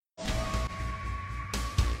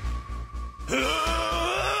Perhaps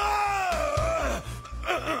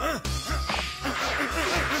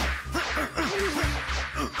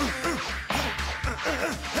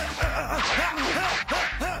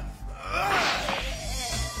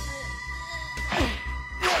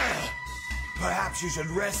you should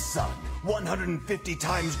rest, son. 150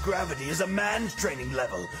 times gravity is a man's training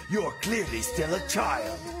level. You're clearly still a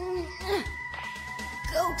child.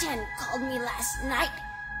 Goten called me last night.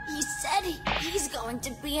 He said he's going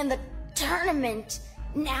to be in the tournament.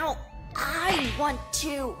 Now I want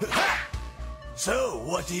to. So,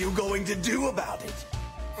 what are you going to do about it?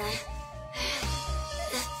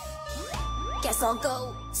 Guess I'll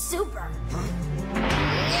go super.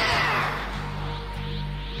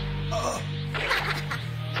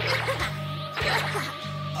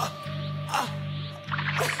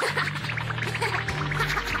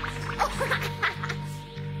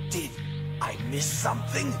 Did I miss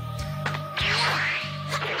something?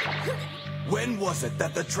 When was it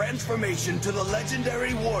that the transformation to the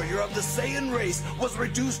legendary warrior of the Saiyan race was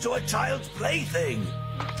reduced to a child's plaything?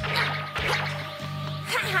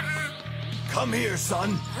 Come here,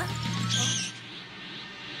 son.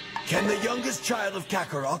 Can the youngest child of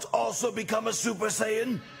Kakarot also become a Super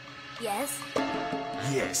Saiyan? Yes?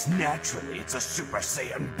 Yes, naturally, it's a Super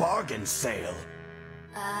Saiyan bargain sale.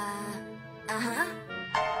 Uh-huh.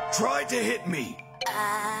 Try to hit me.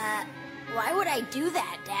 Why would I do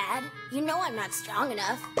that, Dad? You know I'm not strong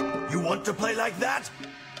enough. You want to play like that?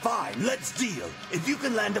 Fine, let's deal. If you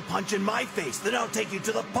can land a punch in my face, then I'll take you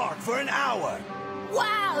to the park for an hour.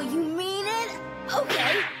 Wow, you mean it?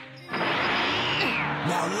 Okay.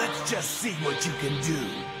 Now let's just see what you can do.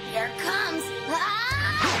 Here it comes.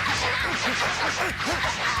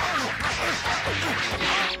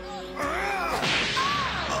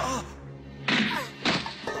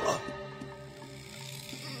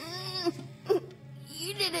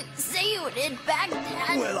 You didn't say you would hit back,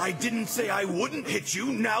 Dad. Well, I didn't say I wouldn't hit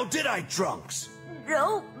you, now did I, Trunks?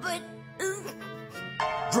 No, but...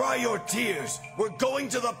 Dry your tears. We're going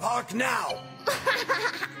to the park now.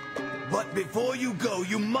 But before you go,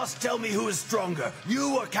 you must tell me who is stronger,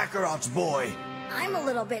 you or Kakarot's boy. I'm a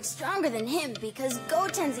little bit stronger than him because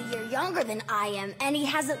Goten's a year younger than I am, and he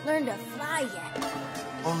hasn't learned to fly yet.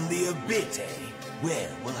 Only a bit, eh?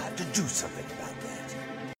 Well, we'll have to do something about that.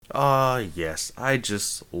 Yes. I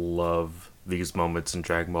just love these moments in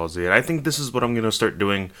Dragon Ball Z. And I think this is what I'm going to start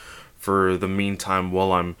doing for the meantime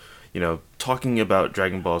while I'm, talking about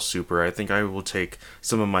Dragon Ball Super. I think I will take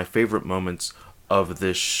some of my favorite moments of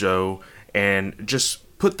this show and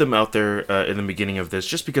just put them out there in the beginning of this,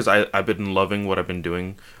 just because I've been loving what I've been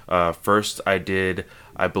doing. First, I did,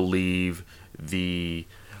 I believe, the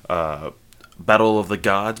Battle of the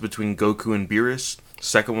Gods between Goku and Beerus.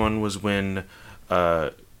 Second one was when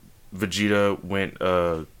Vegeta went,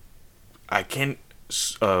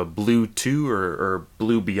 Blue 2 or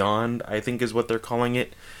Blue Beyond, I think is what they're calling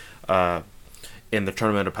it, in the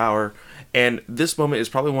Tournament of Power. And this moment is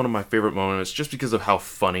probably one of my favorite moments just because of how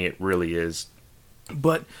funny it really is.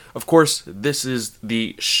 But, of course, this is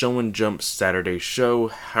the Shonen Jump Saturday show.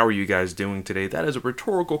 How are you guys doing today? That is a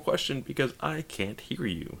rhetorical question because I can't hear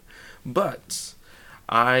you. But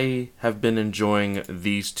I have been enjoying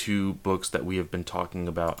these two books that we have been talking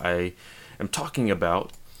about. I am talking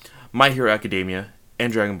about My Hero Academia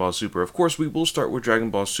and Dragon Ball Super. Of course, we will start with Dragon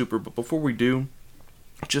Ball Super, but before we do,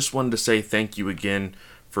 just wanted to say thank you again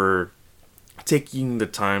for taking the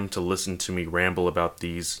time to listen to me ramble about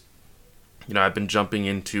these. I've been jumping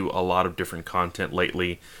into a lot of different content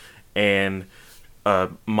lately, and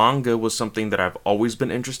manga was something that I've always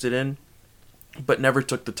been interested in, but never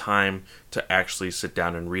took the time to actually sit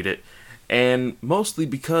down and read it. And mostly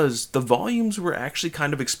because the volumes were actually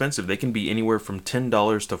kind of expensive. They can be anywhere from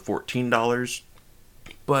 $10 to $14.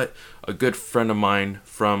 But a good friend of mine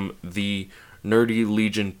from the Nerdy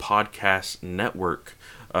Legion podcast network,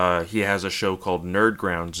 he has a show called Nerd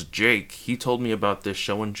Grounds, Jake. He told me about this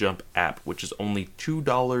Shonen Jump app, which is only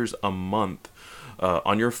 $2 a month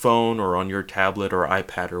on your phone or on your tablet or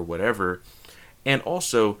iPad or whatever. And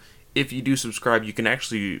also, if you do subscribe, you can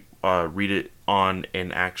actually read it on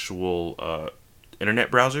an actual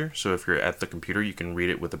internet browser. So if you're at the computer, you can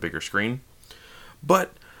read it with a bigger screen.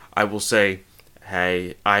 But I will say,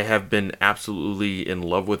 hey, I have been absolutely in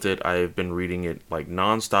love with it. I have been reading it like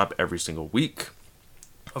nonstop every single week.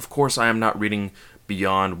 Of course, I am not reading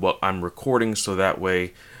beyond what I'm recording, so that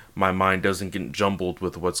way my mind doesn't get jumbled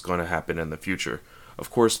with what's going to happen in the future. Of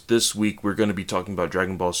course, this week we're going to be talking about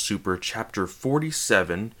Dragon Ball Super Chapter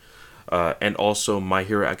 47, and also My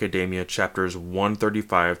Hero Academia Chapters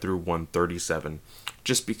 135 through 137.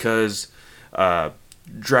 Just because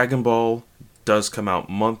Dragon Ball does come out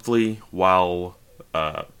monthly, while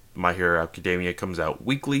My Hero Academia comes out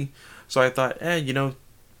weekly. So I thought,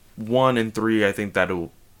 1 and 3, I think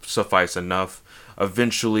that'll suffice enough.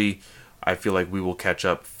 Eventually, I feel like we will catch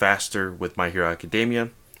up faster with My Hero Academia.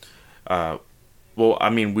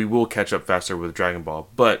 We will catch up faster with Dragon Ball,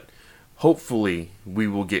 but hopefully we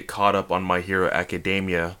will get caught up on My Hero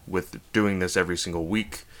Academia with doing this every single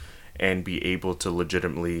week and be able to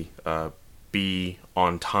legitimately be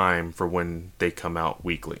on time for when they come out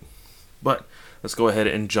weekly. But let's go ahead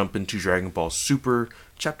and jump into Dragon Ball Super,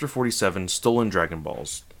 Chapter 47, Stolen Dragon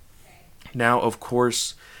Balls. Now, of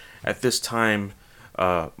course, at this time,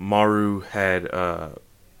 Maru had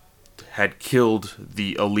killed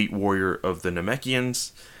the elite warrior of the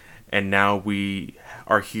Namekians, and now we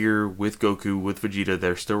are here with Goku, with Vegeta.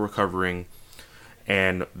 They're still recovering,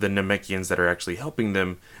 and the Namekians that are actually helping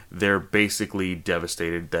them, they're basically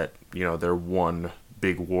devastated that, their one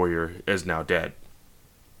big warrior is now dead.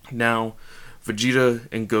 Now, Vegeta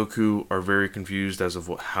and Goku are very confused as of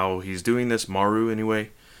how he's doing this, Maru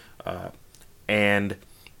anyway, and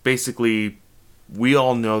basically, we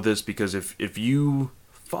all know this because if you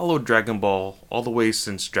followed Dragon Ball all the way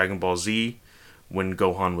since Dragon Ball Z, when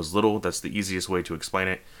Gohan was little, that's the easiest way to explain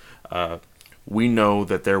it. We know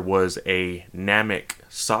that there was a Namek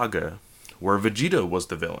saga where Vegeta was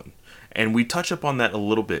the villain. And we touch upon that a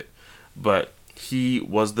little bit, but he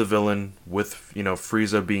was the villain with,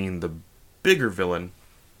 Frieza being the bigger villain.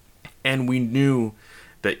 And we knew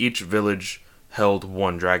that each village held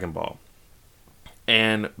one Dragon Ball.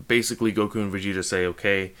 And basically Goku and Vegeta say,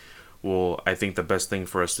 okay, well, I think the best thing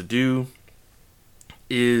for us to do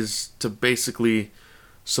is to basically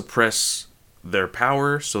suppress their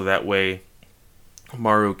power so that way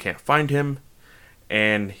Maru can't find him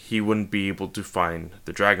and he wouldn't be able to find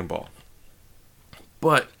the Dragon Ball.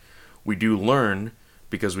 But we do learn,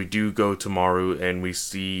 because we do go to Maru and we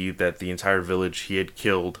see that the entire village he had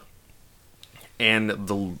killed, and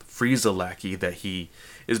the Frieza lackey that he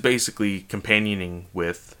is basically companioning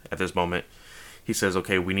with at this moment, he says,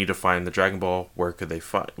 okay, we need to find the Dragon Ball. Where could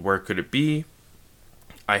it be?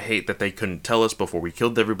 I hate that they couldn't tell us before we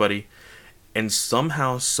killed everybody. And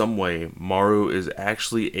somehow, someway, Maru is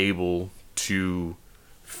actually able to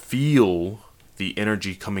feel the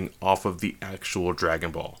energy coming off of the actual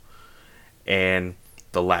Dragon Ball. And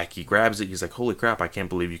the lackey grabs it. He's like, holy crap, I can't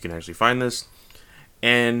believe you can actually find this.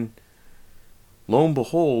 And lo and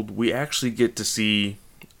behold, we actually get to see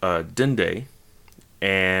Dende,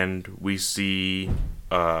 and we see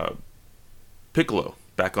Piccolo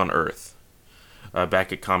back on Earth,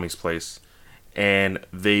 back at Kami's place, and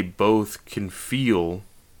they both can feel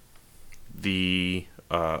the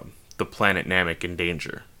planet Namek in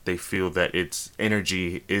danger. They feel that its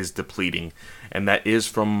energy is depleting, and that is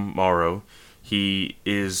from Maru. He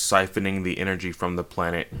is siphoning the energy from the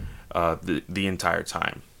planet the entire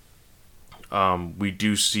time. We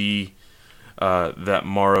do see that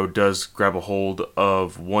Maru does grab a hold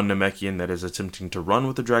of one Namekian that is attempting to run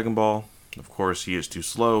with the Dragon Ball. Of course, he is too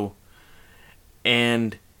slow.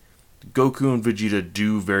 And Goku and Vegeta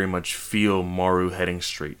do very much feel Maru heading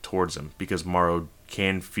straight towards him, because Maru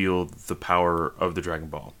can feel the power of the Dragon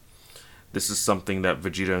Ball. This is something that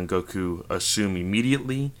Vegeta and Goku assume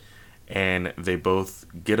immediately, and they both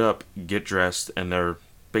get up, get dressed, and they're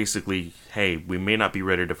basically, hey, we may not be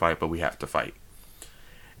ready to fight, but we have to fight.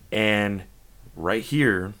 And right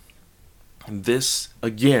here, this,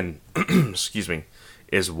 again, excuse me,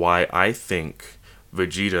 is why I think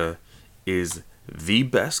Vegeta is the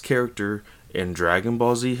best character in Dragon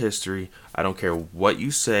Ball Z history. I don't care what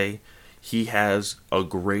you say. He has a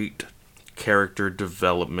great character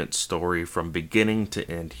development story from beginning to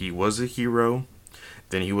end. He was a hero,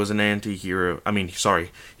 then he was an anti-hero.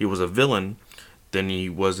 He was a villain, then he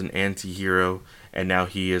was an anti-hero, and now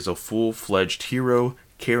he is a full-fledged hero,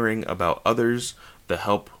 caring about others. The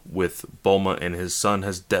help with Bulma and his son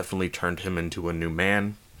has definitely turned him into a new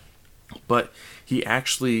man. But he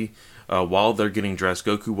actually, while they're getting dressed,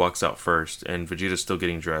 Goku walks out first, and Vegeta's still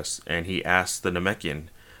getting dressed, and he asks the Namekian,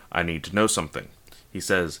 I need to know something. He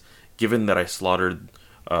says, given that I slaughtered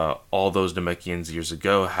all those Namekians years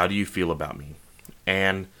ago, how do you feel about me?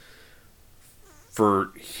 And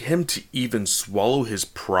for him to even swallow his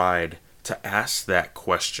pride to ask that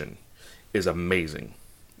question is amazing.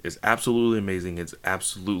 Is absolutely amazing. It's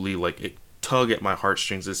absolutely like it tug at my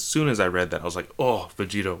heartstrings. As soon as I read that, I was like, oh,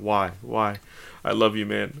 Vegeta, why? I love you,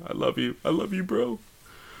 man. I love you, bro.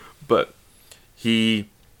 But the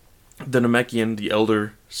Namekian, the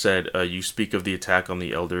elder, said, you speak of the attack on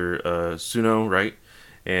the elder Suno, right?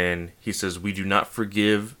 And he says, we do not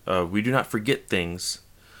forget things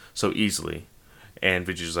so easily. And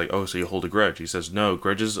Vegeta's like, oh, so you hold a grudge. He says, no,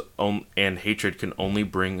 grudges and hatred can only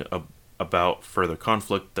bring about further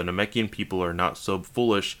conflict. The Namekian people are not so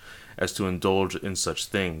foolish as to indulge in such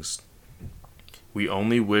things. We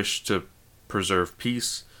only wish to preserve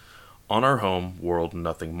peace on our home world,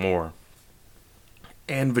 nothing more.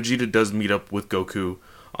 And Vegeta does meet up with Goku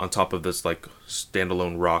on top of this like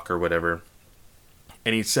standalone rock or whatever.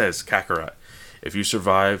 And he says, Kakarot, if you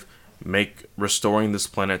survive, make restoring this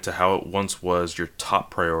planet to how it once was your top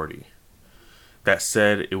priority. That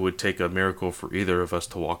said, it would take a miracle for either of us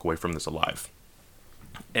to walk away from this alive.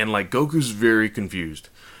 And like Goku's very confused,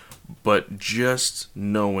 but just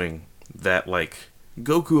knowing that like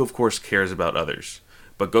Goku of course cares about others,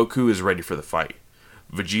 but Goku is ready for the fight.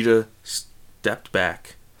 Vegeta stepped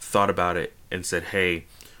back, thought about it, and said, hey,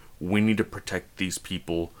 we need to protect these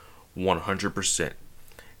people 100%.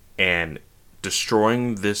 And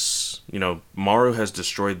destroying this, Maru has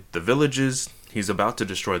destroyed the villages. He's about to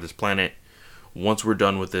destroy this planet. Once we're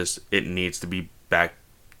done with this, it needs to be back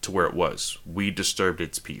to where it was. We disturbed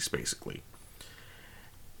its peace, basically.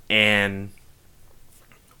 And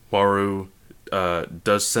Maru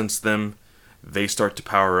does sense them. They start to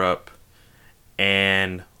power up.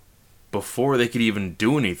 And before they could even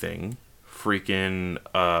do anything, freaking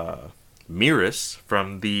Miras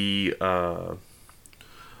from the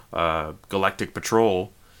Galactic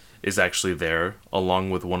Patrol is actually there,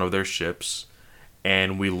 along with one of their ships.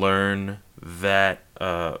 And we learn that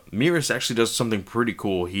Miras actually does something pretty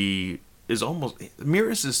cool.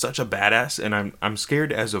 Miras is such a badass, and I'm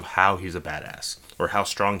scared as of how he's a badass, or how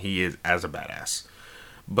strong he is as a badass.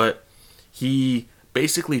 But he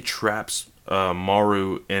basically traps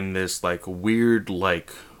Maru in this like weird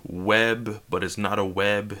like web, but it's not a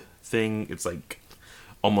web thing. It's like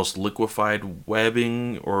almost liquefied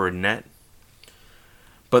webbing or a net.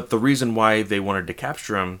 But the reason why they wanted to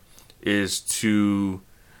capture him is to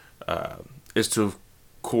of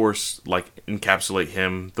course like encapsulate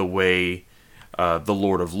him the way the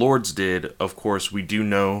Lord of Lords did. Of course, we do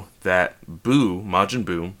know that Majin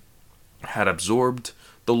Buu, had absorbed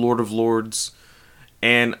the Lord of Lords,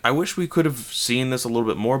 and I wish we could have seen this a little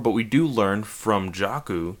bit more, but we do learn from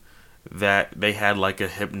Jakku that they had like a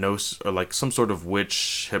hypnosis, or like some sort of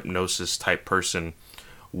witch hypnosis type person,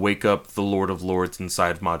 wake up the Lord of Lords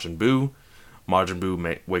inside Majin Buu. Majin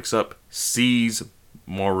Buu wakes up, sees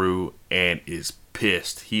Maru, and is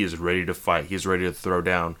pissed. He is ready to fight. He is ready to throw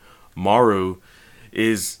down. Maru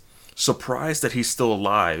is surprised that he's still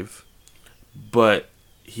alive, but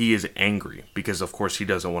he is angry because, of course, he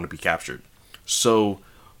doesn't want to be captured. So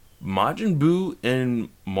Majin Buu and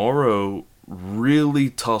Maru really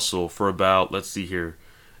tussle for about, let's see here,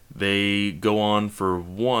 they go on for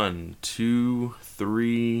 1, 2,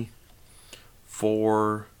 3,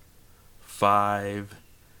 4, 5,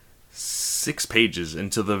 6 pages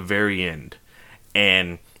until the very end.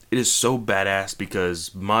 And it is so badass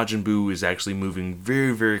because Majin Buu is actually moving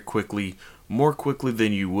very, very quickly, more quickly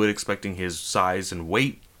than you would expecting his size and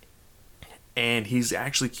weight. And he's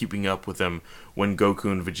actually keeping up with them when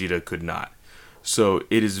Goku and Vegeta could not. So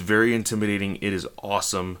it is very intimidating. It is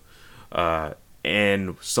awesome.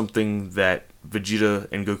 And something that Vegeta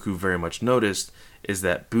and Goku very much noticed is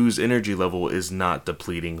that Buu's energy level is not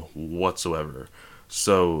depleting whatsoever.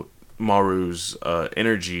 So Maru's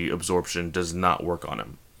energy absorption does not work on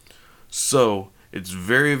him. So it's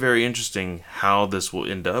very, very interesting how this will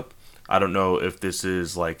end up. I don't know if this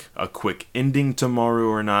is like a quick ending to Maru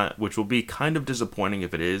or not, which will be kind of disappointing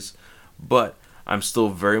if it is, but I'm still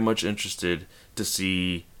very much interested to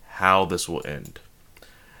see how this will end.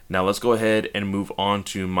 Now let's go ahead and move on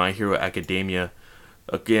to My Hero Academia.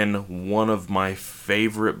 Again, one of my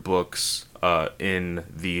favorite books in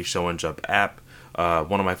the Shonen Jump app.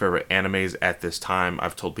 One of my favorite animes at this time.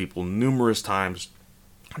 I've told people numerous times,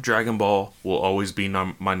 Dragon Ball will always be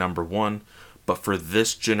my number one. But for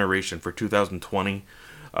this generation, for 2020,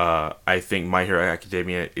 I think My Hero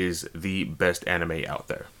Academia is the best anime out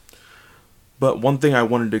there. But one thing I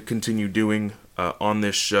wanted to continue doing on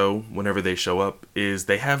this show, whenever they show up, is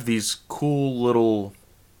they have these cool little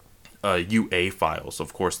UA files.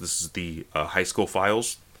 Of course, this is the high school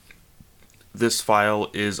files. This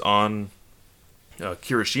file is on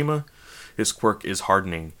Kirishima. His quirk is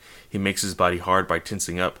hardening. He makes his body hard by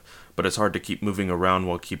tensing up, but it's hard to keep moving around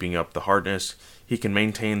while keeping up the hardness. He can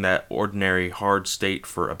maintain that ordinary hard state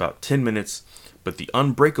for about 10 minutes, but the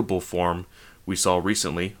unbreakable form we saw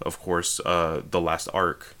recently, of course, the last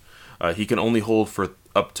arc, he can only hold for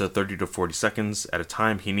up to 30 to 40 seconds at a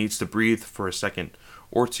time. He needs to breathe for a second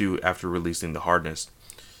or two after releasing the hardness.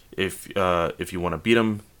 If you want to beat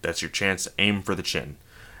him, that's your chance. Aim for the chin.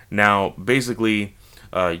 Now, basically,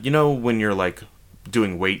 when you're like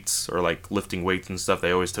doing weights or like lifting weights and stuff,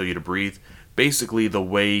 they always tell you to breathe. Basically, the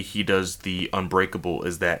way he does the unbreakable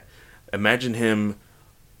is that imagine him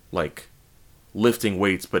like lifting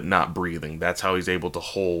weights but not breathing. That's how he's able to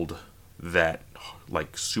hold that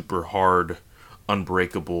like super hard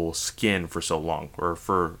unbreakable skin for so long, or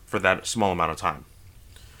for that small amount of time.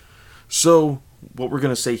 So what we're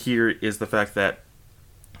going to say here is the fact that,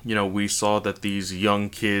 you know, we saw that these young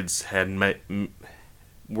kids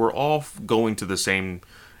were all going to the same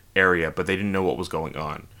area, but they didn't know what was going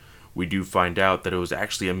on. We do find out that it was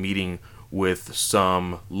actually a meeting with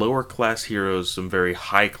some lower class heroes, some very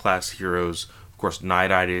high class heroes. Of course,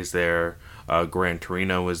 Night Eye is there, Gran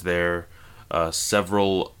Torino is there,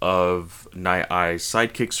 several of Night Eye's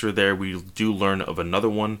sidekicks are there. We do learn of another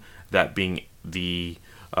one, that being the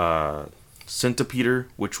Centipeter,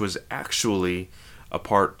 which was actually a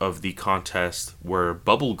part of the contest where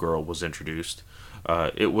Bubble Girl was introduced.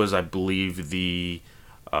 It was, I believe, the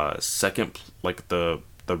second, like the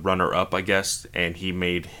runner-up, I guess, and he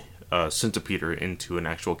made Centipeter into an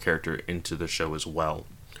actual character into the show as well,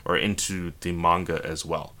 or into the manga as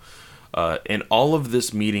well. And all of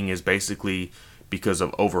this meeting is basically because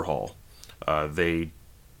of Overhaul. They,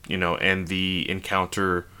 you know, and the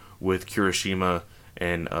encounter with Kirishima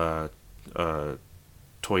and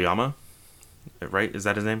Toyama, right? Is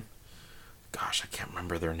that his name? Gosh, I can't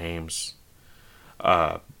remember their names.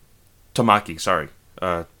 Tamaki, sorry.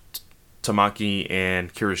 Tamaki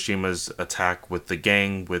and Kirishima's attack with the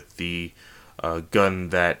gang, with the gun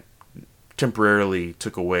that temporarily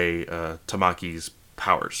took away Tamaki's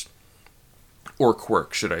powers. Or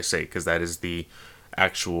quirk, should I say, because that is the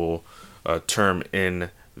actual term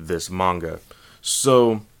in this manga.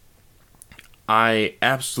 So, I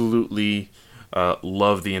absolutely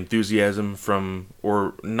love the enthusiasm from,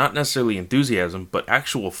 or not necessarily enthusiasm, but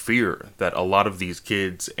actual fear that a lot of these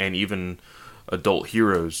kids and even adult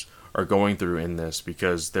heroes are going through in this,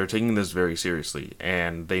 because they're taking this very seriously,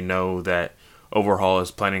 and they know that Overhaul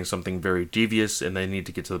is planning something very devious, and they need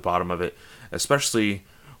to get to the bottom of it, especially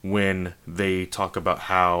when they talk about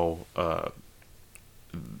how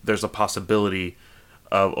there's a possibility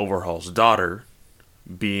of Overhaul's daughter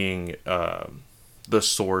being the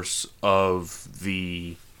source of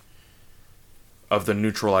the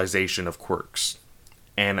neutralization of quirks.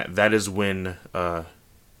 And that is when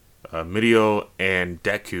Mirio and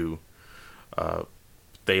Deku,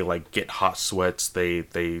 they like get hot sweats,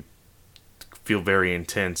 they feel very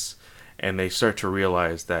intense, and they start to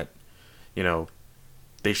realize that, you know,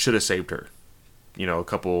 they should have saved her, you know, a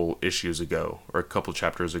couple issues ago, or a couple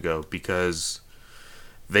chapters ago, because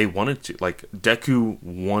they wanted to, like, Deku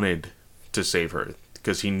wanted to save her,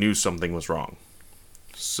 because he knew something was wrong.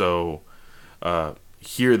 So,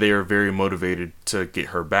 here they are very motivated to get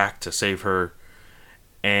her back, to save her,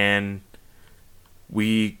 and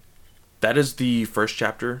that is the first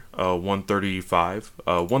chapter, 135.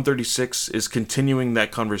 136 is continuing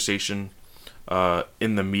that conversation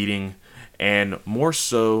in the meeting, and more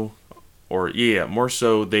so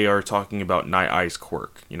they are talking about Night Eye's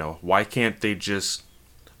quirk. You know, why can't they just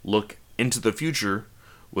look into the future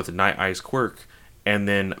with Night Eye's quirk and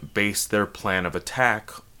then base their plan of attack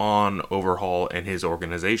on Overhaul and his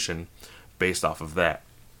organization based off of that?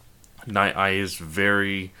 Night Eye is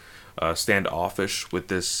very standoffish with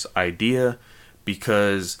this idea,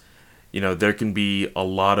 because, you know, there can be a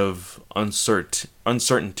lot of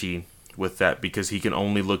uncertainty with that, because he can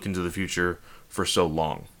only look into the future for so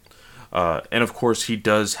long. And of course, he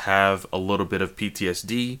does have a little bit of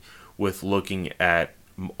PTSD with looking at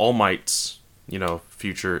All Might's, you know,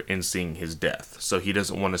 future and seeing his death. So he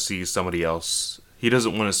doesn't want to see somebody else. He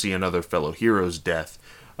doesn't want to see another fellow hero's death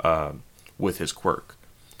with his quirk.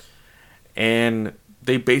 And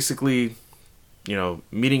they basically, you know,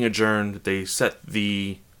 meeting adjourned, they set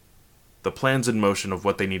the plans in motion of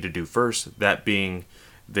what they need to do first. That being,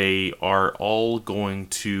 they are all going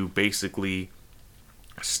to basically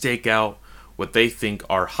stake out what they think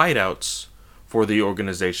are hideouts for the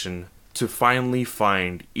organization to finally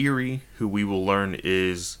find Eri, who we will learn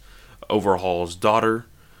is Overhaul's daughter,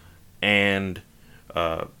 and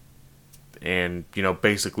you know,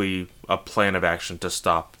 basically a plan of action to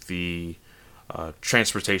stop the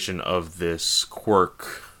transportation of this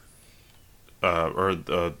quirk, or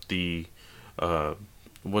the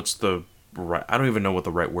what's the right? I don't even know what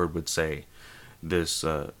the right word would say. This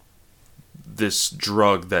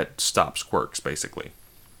drug that stops quirks, basically.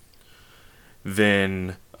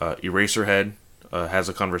 Then Eraserhead has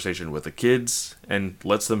a conversation with the kids and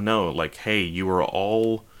lets them know, like, hey, you are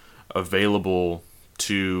all available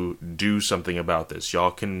to do something about this. Y'all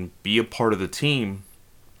can be a part of the team,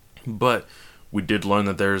 but we did learn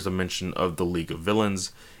that there is a mention of the League of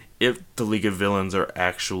Villains. If the League of Villains are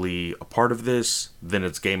actually a part of this, then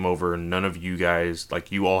it's game over. None of you guys,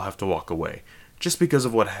 like, you all have to walk away. Just because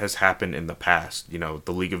of what has happened in the past. You know,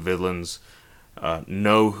 the League of Villains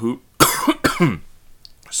know who...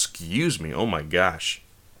 Excuse me, oh my gosh.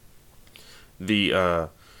 The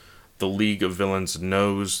League of Villains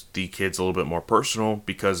knows the kids a little bit more personal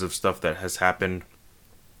because of stuff that has happened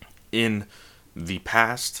in the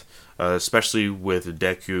past, especially with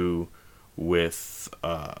Deku, with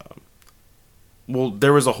well,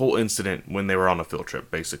 there was a whole incident when they were on a field trip,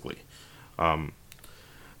 basically. But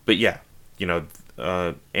yeah, you know,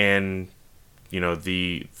 and you know,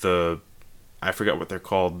 the I forgot what they're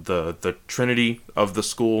called, the Trinity of the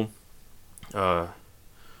school, Tamaki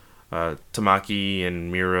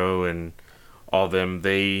and Miro and all them,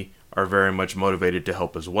 they are very much motivated to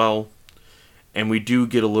help as well. And we do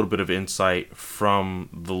get a little bit of insight from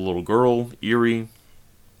the little girl, Eri.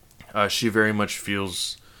 She very much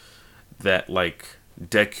feels that, like,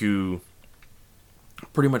 Deku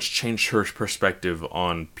pretty much changed her perspective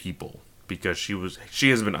on people because she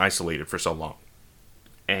has been isolated for so long.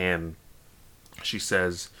 And she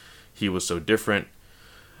says he was so different.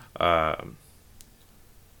 No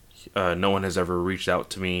one has ever reached out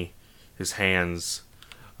to me. His hands,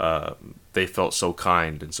 they felt so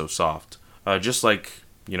kind and so soft. Just like,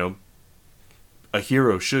 you know, a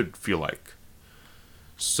hero should feel like.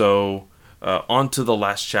 So, on to the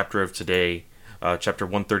last chapter of today, chapter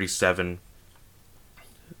 137.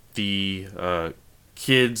 The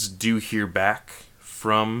kids do hear back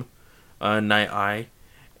from Night Eye,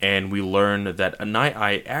 and we learn that Night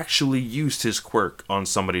Eye actually used his quirk on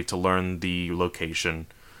somebody to learn the location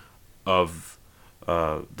of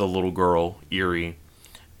the little girl, Eri.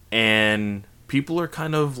 And people are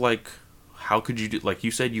kind of like, how could you do, like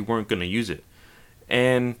you said you weren't going to use it.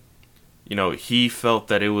 And, you know, he felt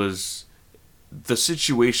that it was, the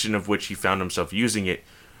situation of which he found himself using it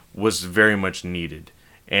was very much needed.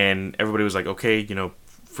 And everybody was like, okay, you know,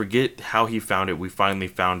 forget how he found it. We finally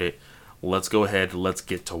found it. Let's go ahead. Let's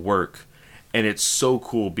get to work. And it's so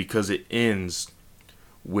cool because it ends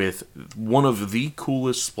with one of the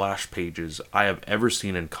coolest splash pages I have ever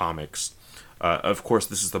seen in comics. Of course,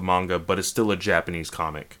 this is the manga, but it's still a Japanese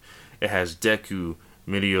comic. It has Deku,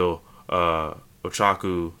 Mirio,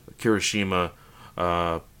 Ochaku, Kirishima,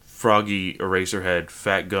 Froggy, Eraserhead,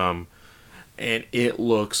 Fat Gum, and it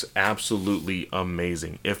looks absolutely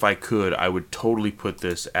amazing. If I could, I would totally put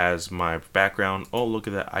this as my background. Oh, look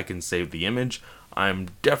at that. I can save the image. I'm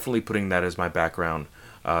definitely putting that as my background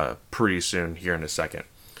pretty soon here in a second.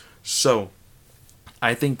 So,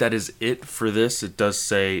 I think that is it for this. It does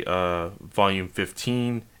say Volume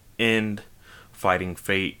 15, End, Fighting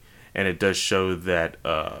Fate, and it does show that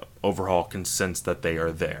Overhaul can sense that they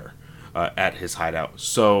are there at his hideout.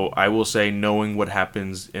 So I will say, knowing what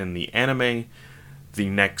happens in the anime, the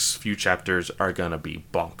next few chapters are gonna be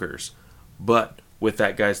bonkers. But with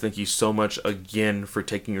that, guys, thank you so much again for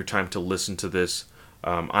taking your time to listen to this.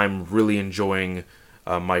 I'm really enjoying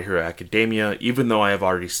My Hero Academia, even though I have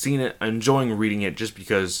already seen it. I'm enjoying reading it just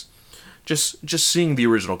because just seeing the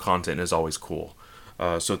original content is always cool.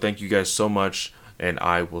 So thank you guys so much, and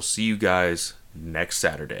I will see you guys next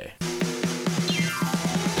Saturday.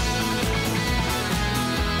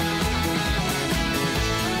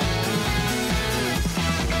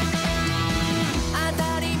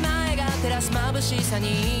 眩しさ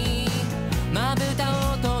にまぶ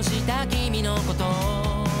たを閉じた君のこと、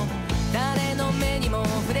誰の目にも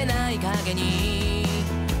触れない影に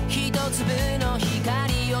一粒の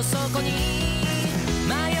光をそこに